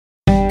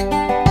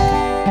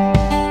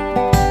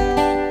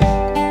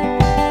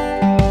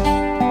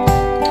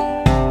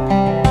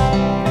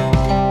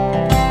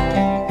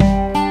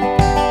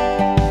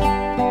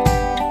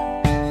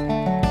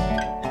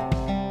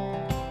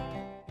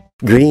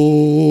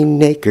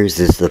Green acres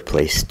is the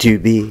place to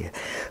be.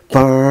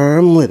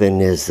 Farm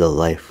living is the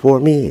life for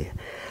me.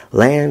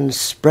 Land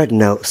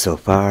spreading out so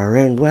far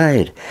and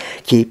wide.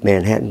 Keep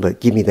Manhattan,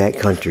 but give me that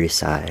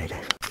countryside.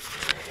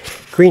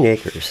 Green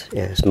Acres,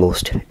 as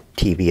most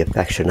TV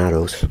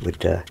aficionados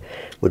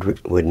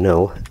would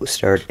know,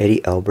 starred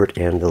Eddie Albert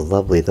and the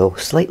lovely, though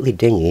slightly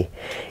dingy,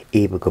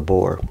 Eva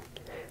Gabor.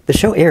 The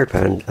show aired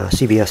on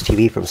CBS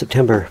TV from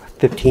September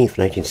 15th,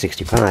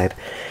 1965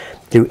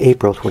 through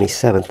April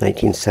 27th,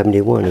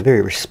 1971, a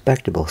very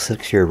respectable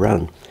 6-year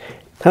run.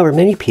 However,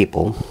 many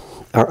people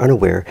are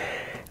unaware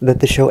that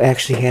the show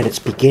actually had its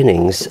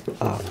beginnings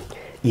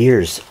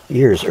years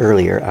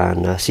earlier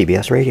on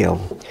CBS radio.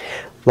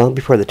 Long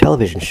before the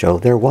television show,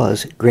 there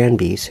was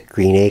Granby'S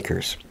Green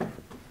Acres.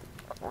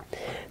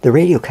 The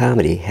radio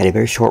comedy had a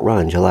very short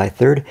run, July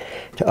 3rd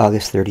to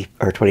August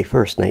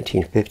 21st,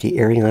 1950,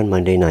 airing on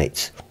Monday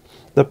nights.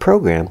 The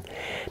program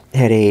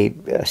had a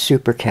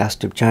super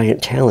cast of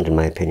giant talent, in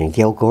my opinion.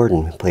 Gale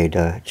Gordon played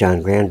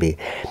John Granby,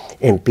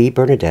 and Bea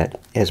Bernadette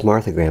as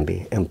Martha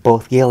Granby. And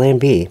both Gale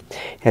and Bea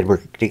had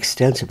worked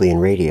extensively in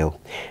radio.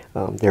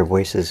 Their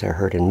voices are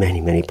heard in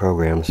many, many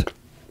programs.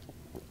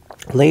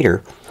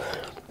 Later,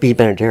 Bea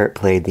Bernadette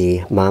played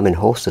the mom and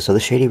hostess of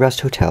the Shady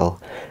Rest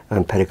Hotel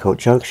on Petticoat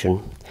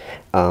Junction,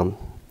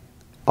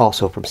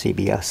 also from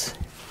CBS.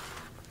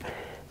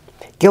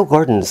 Gale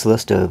Gordon's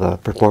list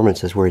of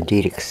performances were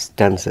indeed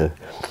extensive.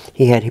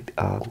 He had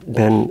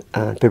been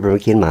on Fibber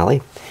McGee and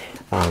Molly.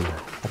 I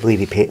believe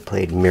he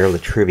played Mayor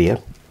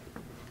Latrivia.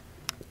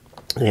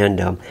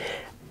 And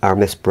our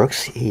Miss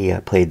Brooks, he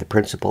played the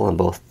principal on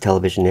both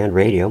television and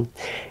radio.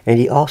 And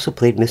he also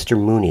played Mr.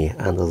 Mooney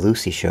on The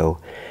Lucy Show.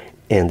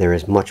 And there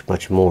is much,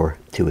 much more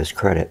to his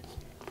credit.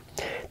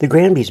 The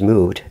Granby's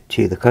moved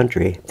to the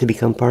country to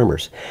become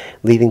farmers,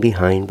 leaving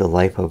behind the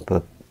life of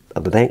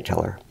a bank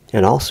teller.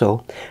 And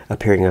also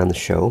appearing on the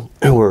show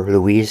were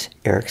Louise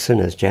Erickson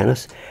as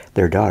Janice,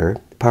 their daughter,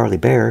 Parley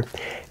Bear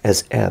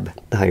as Ebb,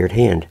 the hired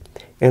hand,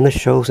 and the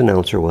show's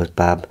announcer was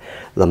Bob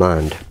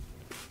Lamond.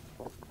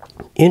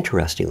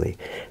 Interestingly,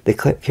 the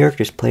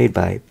characters played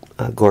by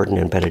Gordon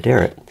and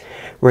Bernadette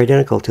were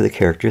identical to the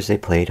characters they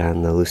played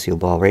on the Lucille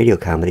Ball radio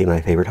comedy My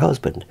Favorite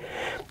Husband.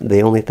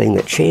 The only thing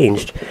that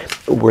changed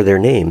were their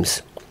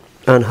names.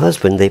 On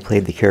Husband, they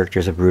played the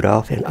characters of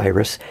Rudolph and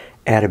Iris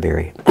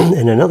Atterbury.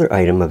 And another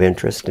item of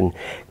interest in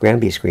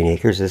Granby's Green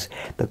Acres is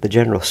that the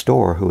general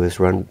store, which is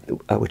run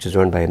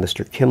by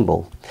Mr.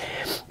 Kimball,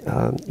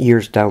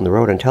 years down the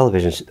road on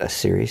television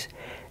series,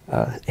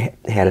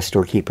 had a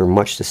storekeeper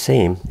much the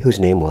same, whose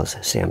name was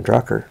Sam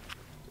Drucker.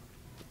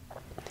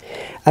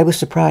 I was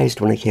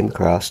surprised when I came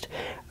across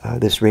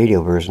this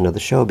radio version of the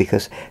show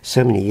because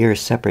so many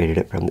years separated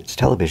it from its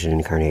television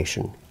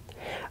incarnation.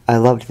 I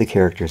loved the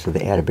characters of the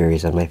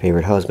Atterburys on My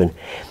Favorite Husband,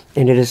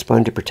 and it is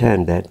fun to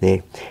pretend that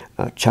they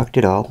chucked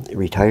it all,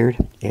 retired,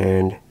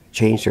 and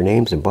changed their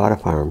names and bought a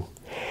farm.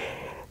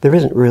 There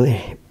isn't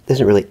really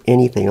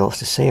anything else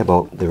to say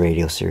about the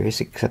radio series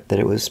except that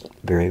it was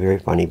very, very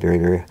funny, very,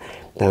 very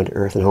down to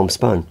earth and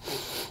homespun.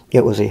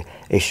 It was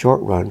a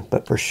short run,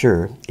 but for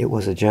sure it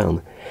was a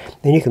gem.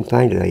 And you can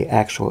find the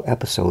actual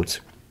episodes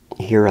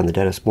here on the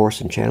Dennis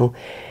Morrison channel.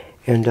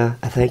 And I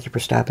thank you for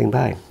stopping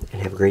by,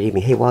 and have a great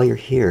evening. Hey, while you're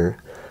here,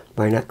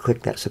 why not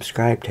click that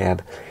subscribe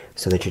tab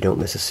so that you don't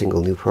miss a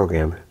single new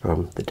program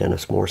from the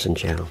Dennis Morrison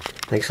channel.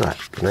 Thanks a lot.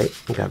 Good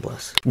night, and God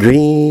bless.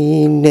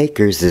 Green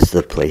Acres is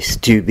the place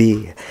to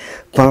be.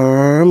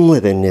 Farm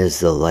living is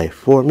the life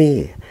for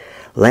me.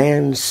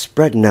 Land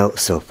spreading out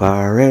so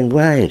far and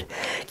wide.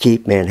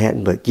 Keep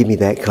Manhattan, but give me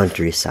that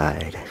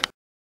countryside.